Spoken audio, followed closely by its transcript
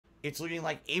it's looking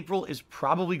like April is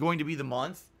probably going to be the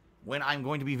month when I'm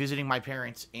going to be visiting my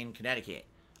parents in Connecticut.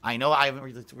 I know I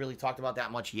haven't really talked about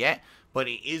that much yet, but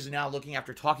it is now looking,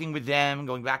 after talking with them,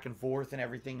 going back and forth and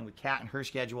everything, and with Kat and her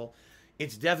schedule,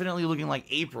 it's definitely looking like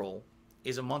April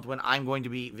is a month when I'm going to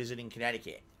be visiting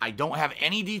Connecticut. I don't have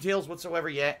any details whatsoever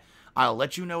yet. I'll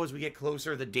let you know as we get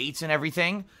closer, the dates and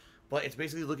everything, but it's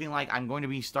basically looking like I'm going to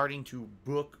be starting to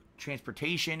book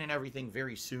transportation and everything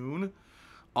very soon.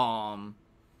 So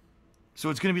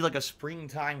it's going to be like a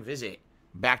springtime visit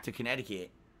back to Connecticut,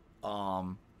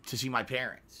 to see my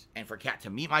parents, and for Kat to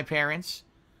meet my parents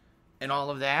and all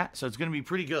of that. So it's going to be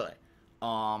pretty good.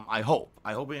 I hope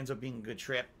it ends up being a good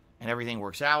trip and everything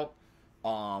works out.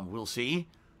 We'll see,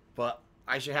 but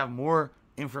I should have more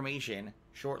information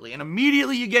shortly. And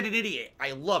immediately you get an idiot.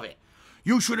 I love it.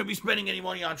 You shouldn't be spending any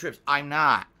money on trips. I'm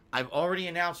not. I've already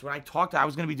announced when I talked, I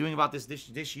was going to be doing about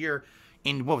this year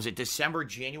in, what was it, December,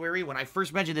 January? When I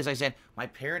first mentioned this, I said, my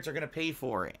parents are going to pay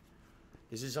for it.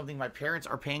 This is something my parents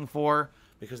are paying for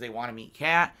because they want to meet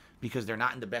Kat, because they're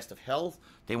not in the best of health.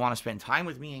 They want to spend time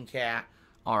with me and Kat,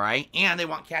 all right? And they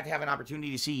want Kat to have an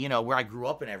opportunity to see, where I grew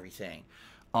up and everything.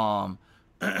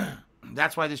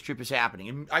 That's why this trip is happening.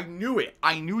 And I knew it.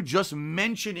 I knew just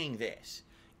mentioning this,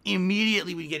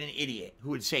 immediately we'd get an idiot who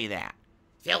would say that.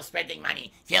 Phil's spending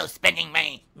money. Phil's spending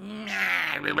money.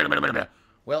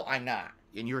 Well, I'm not,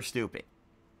 and you're stupid.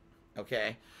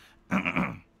 Okay?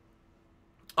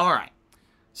 All right.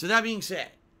 So that being said,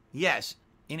 yes,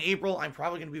 in April, I'm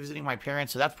probably going to be visiting my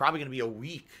parents, so that's probably going to be a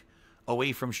week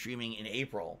away from streaming in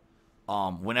April.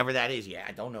 Whenever that is,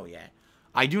 I don't know yet.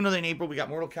 I do know that in April, we got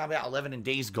Mortal Kombat 11 and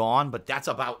Days Gone, but that's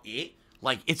about it.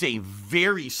 Like, it's a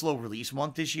very slow release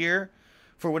month this year,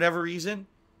 for whatever reason.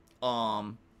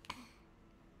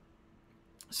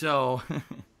 So,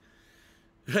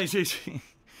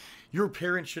 your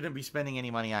parents shouldn't be spending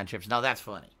any money on trips. Now, that's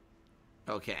funny.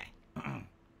 Okay.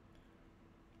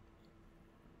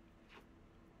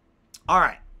 All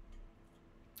right.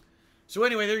 So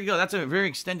anyway, there you go. That's a very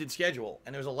extended schedule,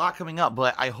 and there's a lot coming up,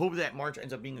 but I hope that March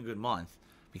ends up being a good month,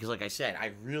 because like I said,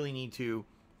 I really need to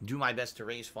do my best to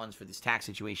raise funds for this tax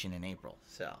situation in April.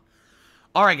 So,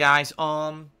 all right, guys.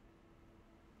 So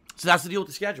that's the deal with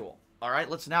the schedule. All right,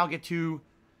 let's now get to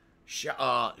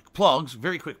plugs,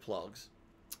 very quick plugs,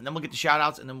 and then we'll get to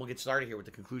shout-outs, and then we'll get started here with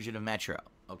the conclusion of Metro,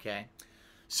 okay?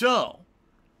 So,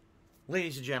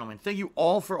 ladies and gentlemen, thank you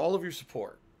all for all of your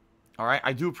support, all right?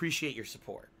 I do appreciate your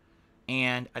support,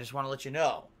 and I just want to let you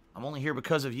know, I'm only here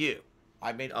because of you.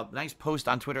 I made a nice post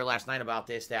on Twitter last night about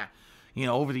this, that,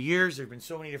 over the years, there have been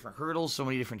so many different hurdles, so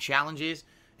many different challenges,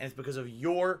 and it's because of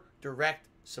your direct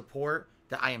support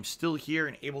that I am still here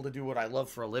and able to do what I love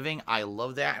for a living. I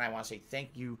love that, and I want to say thank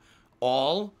you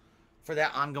all for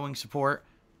that ongoing support.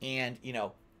 And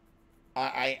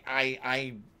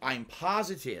I'm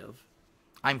positive,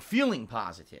 I'm feeling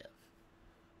positive,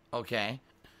 okay,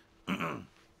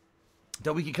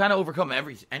 that we can kind of overcome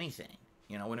anything,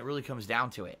 when it really comes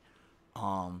down to it.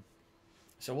 So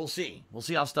we'll see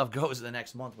how stuff goes in the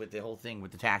next month with the whole thing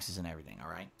with the taxes and everything. All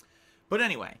right. But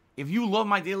anyway, if you love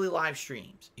my daily live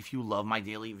streams, if you love my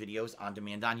daily videos on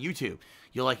demand on YouTube,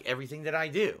 you like everything that I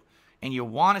do, and you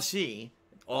want to see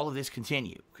all of this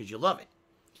continue because you love it,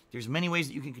 there's many ways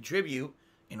that you can contribute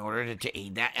in order to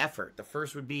aid that effort. The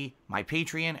first would be my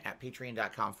Patreon at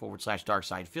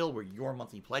patreon.com/darksidephil, where your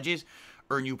monthly pledges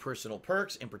earn you personal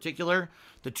perks. In particular,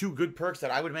 the two good perks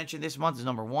that I would mention this month is,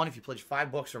 number one, if you pledge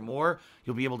 $5 or more,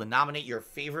 you'll be able to nominate your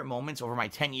favorite moments over my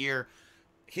 10-year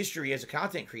history as a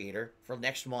content creator for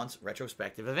next month's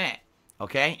retrospective event.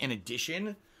 Okay? In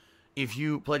addition, if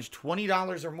you pledge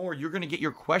 $20 or more, you're going to get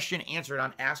your question answered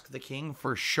on Ask the King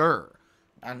for sure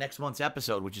on next month's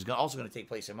episode, which is also going to take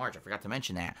place in March. I forgot to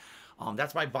mention that.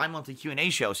 That's my bi-monthly Q&A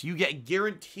show, so you get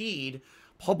guaranteed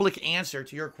public answer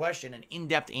to your question, an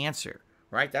in-depth answer,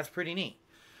 right? That's pretty neat.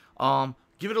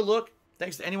 Give it a look.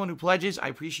 Thanks to anyone who pledges. I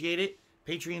appreciate it.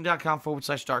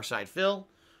 Patreon.com/darksidephil.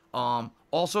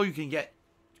 Also, you can get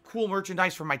cool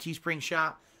merchandise from my Teespring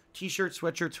shop. T-shirts,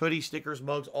 sweatshirts, hoodies, stickers,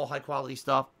 mugs, all high-quality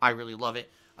stuff. I really love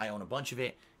it. I own a bunch of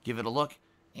it. Give it a look.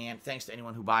 And thanks to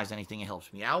anyone who buys anything. It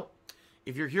helps me out.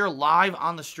 If you're here live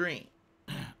on the stream,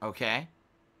 okay?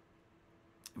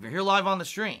 If you're here live on the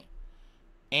stream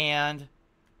and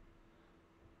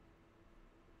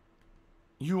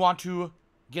you want to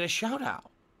get a shout-out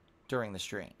during the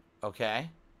stream, okay?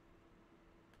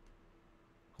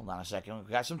 Hold on a second.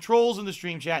 We got some trolls in the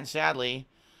stream chat, and sadly,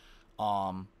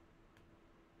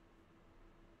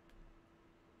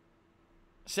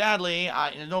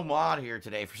 there's no mod here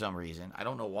today for some reason. I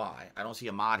don't know why. I don't see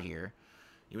a mod here,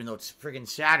 even though it's friggin'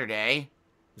 Saturday.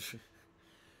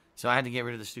 So I had to get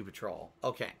rid of the stupid troll.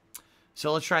 Okay.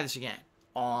 So let's try this again.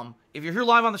 If you're here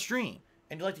live on the stream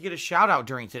and you'd like to get a shout out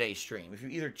during today's stream, if you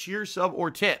either cheer, sub, or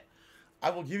tip, I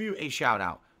will give you a shout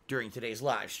out during today's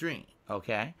live stream.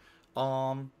 Okay.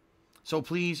 So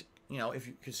please, if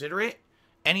you consider it,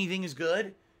 anything is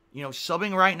good.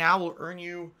 Subbing right now will earn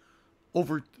you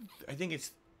over, I think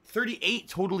it's 38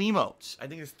 total emotes. I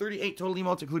think there's 38 total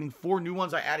emotes, including 4 new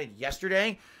ones I added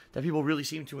yesterday that people really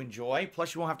seem to enjoy.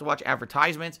 Plus, you won't have to watch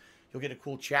advertisements. You'll get a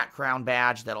cool chat crown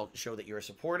badge that'll show that you're a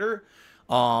supporter.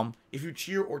 If you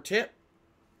cheer or tip,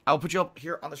 I'll put you up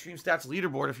here on the stream stats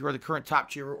leaderboard if you are the current top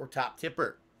cheerer or top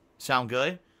tipper. Sound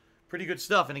good? Pretty good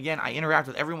stuff. And again, I interact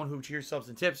with everyone who cheers, subs,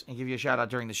 and tips and give you a shout out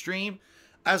during the stream.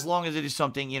 As long as it is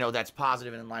something, that's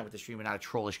positive and in line with the stream and not a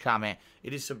trollish comment.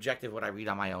 It is subjective what I read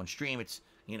on my own stream. It's,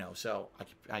 so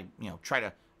I try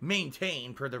to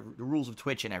maintain per the rules of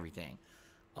Twitch and everything,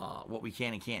 what we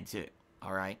can and can't do.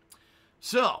 All right.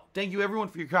 So thank you everyone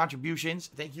for your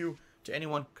contributions. Thank you to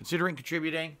anyone considering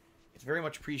contributing. It's very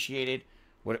much appreciated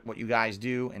what you guys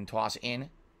do and toss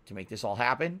in to make this all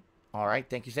happen. All right.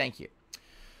 Thank you. Thank you.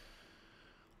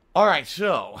 All right.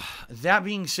 So that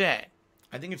being said,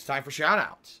 I think it's time for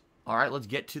shout-outs. All right, let's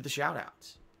get to the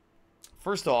shout-outs.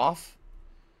 First off,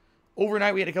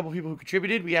 overnight we had a couple people who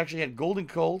contributed. We actually had Golden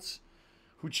Colts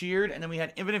who cheered, and then we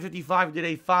had Infinite55 who did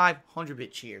a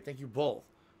 500-bit cheer. Thank you both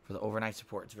for the overnight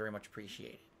support. It's very much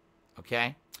appreciated.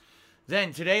 Okay?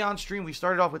 Then, today on stream, we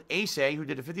started off with Ace, who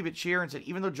did a 50-bit cheer and said,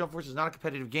 even though Jump Force is not a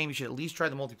competitive game, you should at least try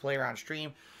the multiplayer on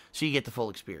stream so you get the full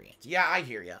experience. Yeah, I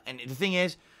hear you. And the thing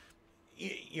is,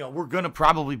 we're going to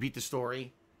probably beat the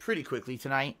story pretty quickly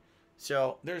tonight.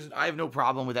 So I have no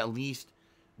problem with at least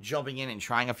jumping in and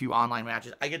trying a few online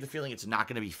matches. I get the feeling it's not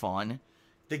going to be fun.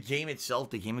 The game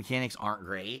itself, the game mechanics aren't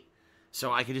great.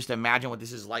 So I can just imagine what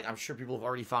this is like. I'm sure people have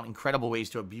already found incredible ways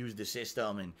to abuse the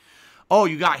system. And, oh,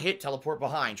 you got hit, teleport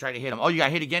behind, try to hit him. Oh, you got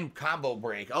hit again, combo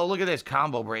break. Oh, look at this,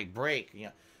 combo break.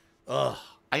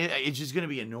 It's just going to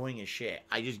be annoying as shit.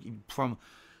 From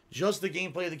just the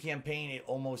gameplay of the campaign, it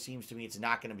almost seems to me it's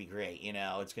not going to be great.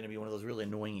 It's going to be one of those really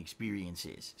annoying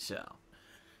experiences. So,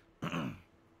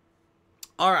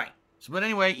 all right. So, but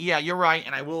anyway, yeah, you're right,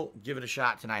 and I will give it a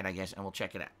shot tonight, I guess, and we'll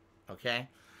check it out. Okay.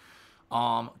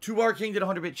 2Bar King did a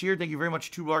 100-bit cheer. Thank you very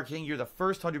much, 2Bar King. You're the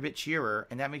first 100-bit cheerer,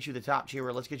 and that makes you the top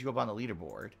cheerer. Let's get you up on the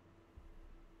leaderboard.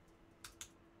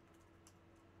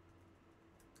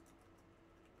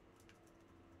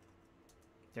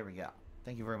 There we go.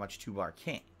 Thank you very much, 2Bar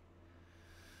King.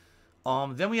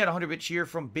 Then we had a 100-bit cheer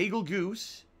from Bagel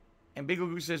Goose. And Bagel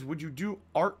Goose says, would you do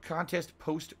art contest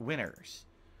post winners?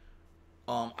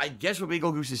 I guess what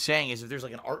Bagel Goose is saying is if there's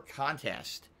like an art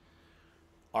contest,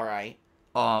 all right,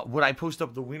 would I post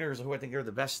up the winners who I think are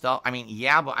the best stuff? I mean,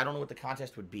 yeah, but I don't know what the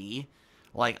contest would be.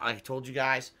 Like I told you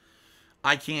guys,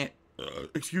 I can't,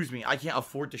 I can't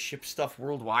afford to ship stuff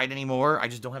worldwide anymore. I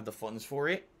just don't have the funds for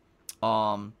it.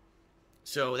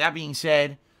 So that being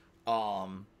said, I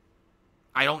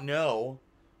don't know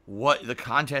what the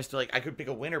contest, like, I could pick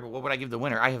a winner, but what would I give the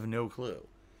winner? I have no clue.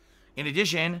 In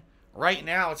addition, right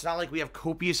now, it's not like we have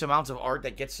copious amounts of art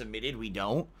that gets submitted. We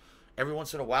don't. Every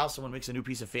once in a while, someone makes a new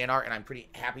piece of fan art, and I'm pretty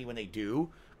happy when they do,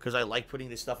 because I like putting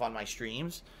this stuff on my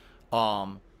streams.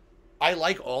 I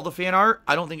like all the fan art.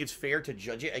 I don't think it's fair to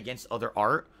judge it against other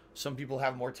art. Some people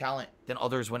have more talent than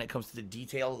others when it comes to the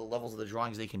detail of the levels of the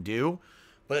drawings they can do.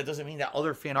 But it doesn't mean that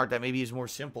other fan art that maybe is more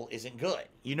simple isn't good.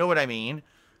 You know what I mean?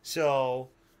 So,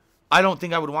 I don't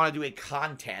think I would want to do a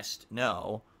contest,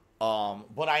 no.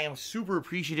 But I am super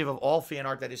appreciative of all fan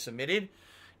art that is submitted.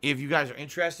 If you guys are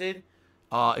interested,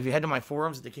 if you head to my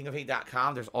forums at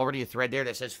thekingofhate.com, there's already a thread there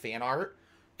that says fan art.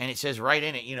 And it says right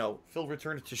in it, Phil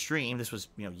returned to stream. This was,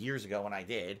 years ago when I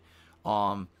did.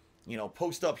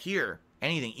 Post up here.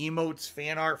 Anything. Emotes,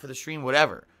 fan art for the stream,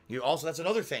 whatever. Also, that's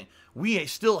another thing. We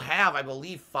still have, I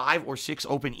believe, 5 or 6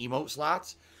 open emote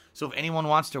slots. So if anyone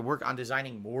wants to work on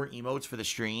designing more emotes for the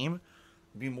stream,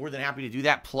 I'd be more than happy to do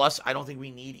that. Plus, I don't think we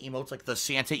need emotes like the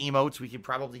Santa emotes we could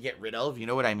probably get rid of. You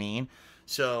know what I mean?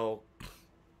 So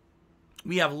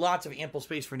we have lots of ample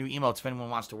space for new emotes if anyone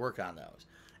wants to work on those.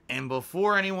 And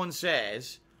before anyone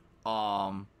says,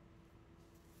 oh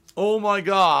my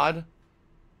God,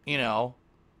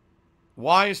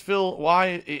 why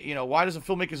doesn't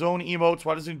Phil make his own emotes?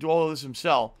 Why doesn't he do all of this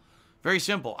himself? Very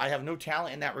simple. I have no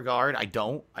talent in that regard. I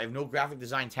have no graphic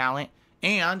design talent.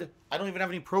 And I don't even have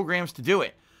any programs to do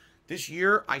it. This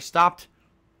year, I stopped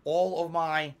all of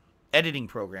my editing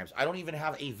programs. I don't even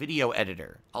have a video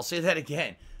editor. I'll say that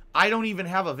again. I don't even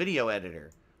have a video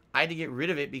editor. I had to get rid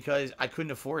of it because I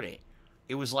couldn't afford it.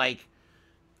 It was like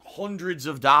hundreds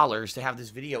of dollars to have this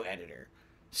video editor.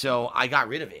 So I got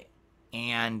rid of it.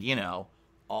 And, it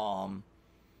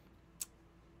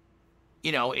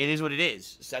is what it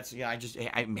is. So that's, I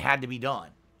had to be done.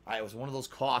 It was one of those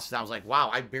costs. I was like, wow,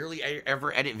 I barely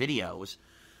ever edit videos.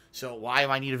 So why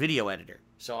do I need a video editor?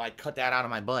 So I cut that out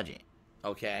of my budget.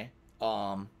 Okay.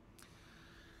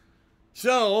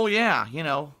 So yeah,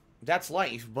 that's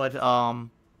life. But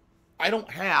I don't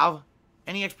have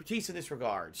any expertise in this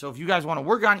regard. So if you guys want to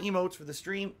work on emotes for the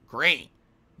stream, great.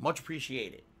 Much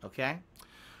appreciated. Okay.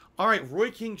 All right, Roy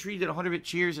King Tree did 100-bit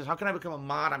cheers. Says, how can I become a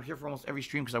mod? I'm here for almost every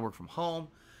stream because I work from home.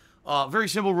 Very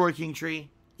simple, Roy King Tree.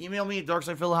 Email me at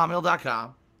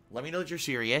darksidephil@hotmail.com. Let me know that you're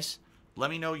serious. Let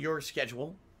me know your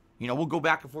schedule. We'll go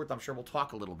back and forth. I'm sure we'll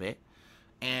talk a little bit.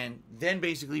 And then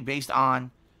basically based on,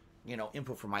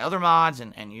 input from my other mods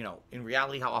and in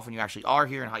reality how often you actually are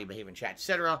here and how you behave in chat,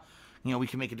 etc., we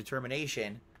can make a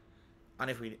determination on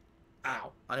if we'd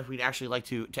actually like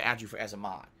to add you as a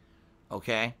mod.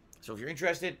 Okay? So if you're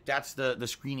interested, that's the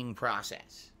screening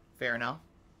process. Fair enough?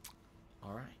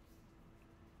 All right.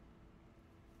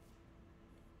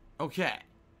 Okay.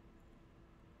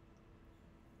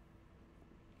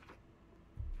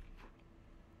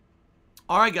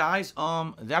 All right, guys.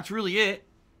 That's really it.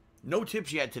 No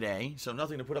tips yet today, so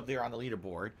nothing to put up there on the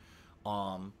leaderboard.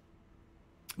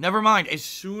 Never mind. As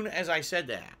soon as I said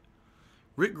that,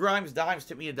 Rick Grimes Dimes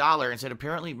tipped me $1 and said,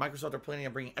 apparently Microsoft are planning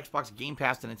on bringing Xbox Game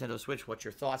Pass to Nintendo Switch. What's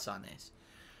your thoughts on this?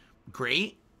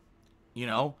 Great.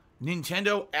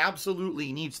 Nintendo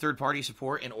absolutely needs third-party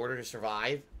support in order to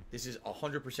survive. This is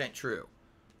 100% true.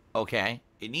 Okay?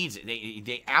 It needs it.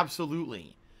 They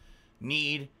absolutely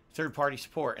need third-party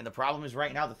support. And the problem is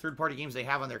right now the third-party games they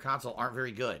have on their console aren't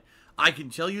very good. I can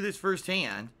tell you this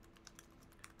firsthand.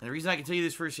 And the reason I can tell you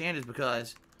this firsthand is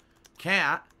because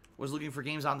Kat was looking for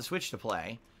games on the Switch to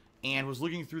play and was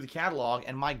looking through the catalog,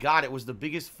 and my God, it was the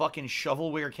biggest fucking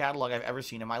shovelware catalog I've ever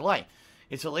seen in my life.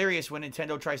 It's hilarious when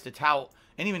Nintendo tries to tout,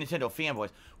 and even Nintendo fanboys,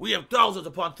 we have thousands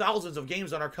upon thousands of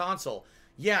games on our console.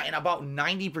 Yeah, and about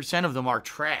 90% of them are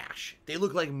trash. They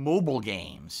look like mobile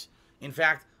games. In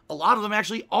fact, a lot of them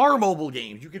actually are mobile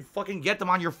games. You can fucking get them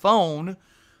on your phone,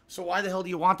 so why the hell do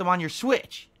you want them on your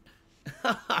Switch?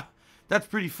 That's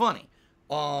pretty funny.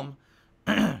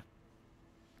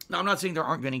 Now, I'm not saying there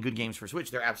aren't any good games for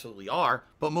Switch. There absolutely are,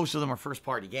 but most of them are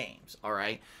first-party games, all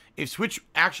right? If Switch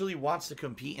actually wants to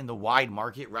compete in the wide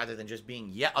market rather than just being,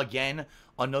 yet again,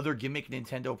 another gimmick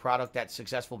Nintendo product that's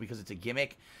successful because it's a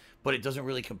gimmick, but it doesn't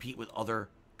really compete with other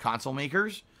console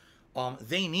makers,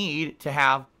 they need to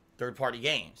have third-party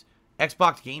games.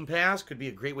 Xbox Game Pass could be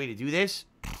a great way to do this.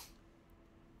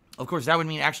 Of course, that would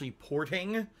mean actually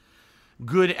porting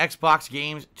good Xbox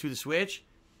games to the Switch.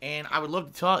 And I would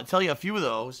love to tell you a few of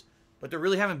those, but there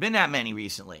really haven't been that many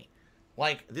recently.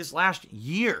 Like this last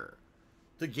year,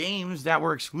 the games that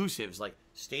were exclusives, like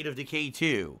State of Decay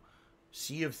 2,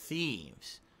 Sea of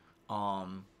Thieves,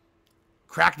 Crackdown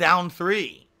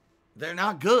 3, they're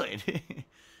not good.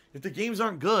 If the games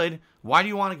aren't good, why do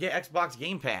you want to get Xbox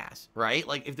Game Pass, right?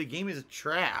 Like, if the game is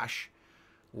trash,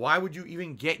 why would you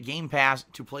even get Game Pass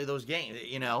to play those games,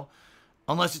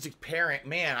 Unless it's a parent,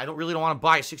 man, I really don't want to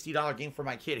buy a $60 game for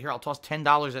my kid. Here, I'll toss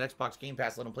 $10 at Xbox Game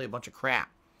Pass, let him play a bunch of crap.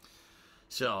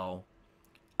 So,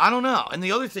 I don't know. And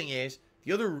the other thing is,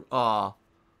 the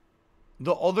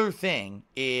other thing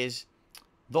is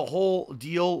the whole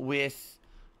deal with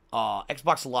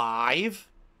Xbox Live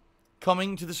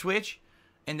coming to the Switch.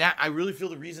 And that, I really feel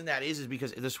the reason that is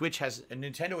because the Switch has, and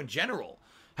Nintendo in general,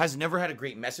 has never had a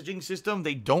great messaging system.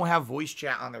 They don't have voice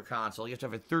chat on their console. You have to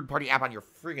have a third-party app on your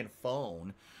friggin'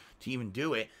 phone to even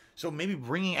do it. So maybe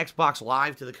bringing Xbox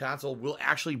Live to the console will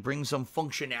actually bring some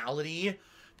functionality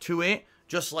to it,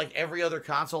 just like every other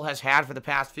console has had for the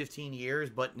past 15 years,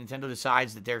 but Nintendo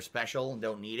decides that they're special and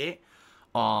don't need it.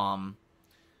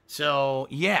 So,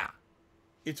 yeah.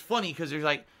 It's funny because there's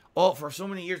like, oh, for so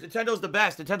many years, Nintendo's the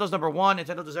best. Nintendo's number one.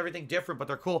 Nintendo does everything different, but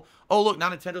they're cool. Oh, look, now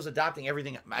Nintendo's adopting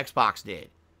everything Xbox did.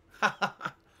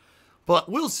 But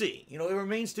we'll see. It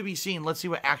remains to be seen. Let's see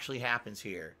what actually happens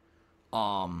here.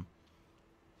 In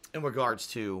regards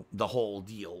to the whole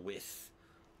deal with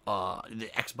the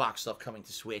Xbox stuff coming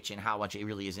to Switch and how much it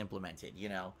really is implemented,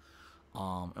 and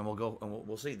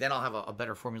we'll see. Then I'll have a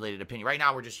better formulated opinion. Right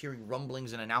now, we're just hearing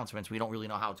rumblings and announcements. We don't really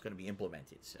know how it's going to be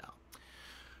implemented. So,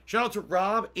 shout out to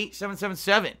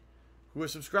Rob8777, who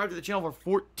has subscribed to the channel for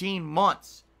 14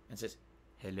 months and says,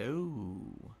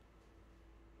 hello.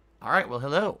 All right, well,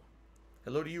 hello.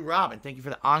 Hello to you, Rob, and thank you for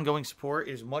the ongoing support.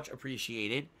 It is much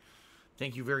appreciated.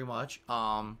 Thank you very much.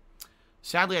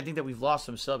 Sadly, I think that we've lost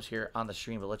some subs here on the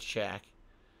stream, but let's check.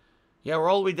 Yeah, we're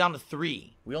all the way down to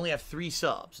 3. We only have 3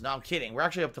 subs. No, I'm kidding. We're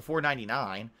actually up to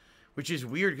 499, which is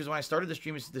weird because when I started the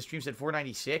stream said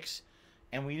 496.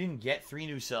 and we didn't get 3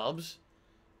 new subs.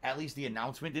 At least the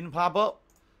announcement didn't pop up.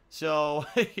 So,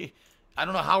 I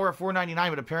don't know how we're at $4.99,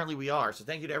 but apparently we are. So,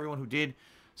 thank you to everyone who did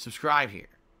subscribe here.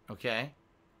 Okay?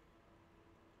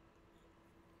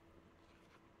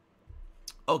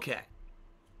 Okay.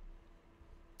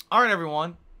 All right,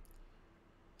 everyone.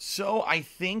 So, I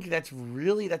think that's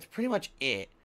pretty much it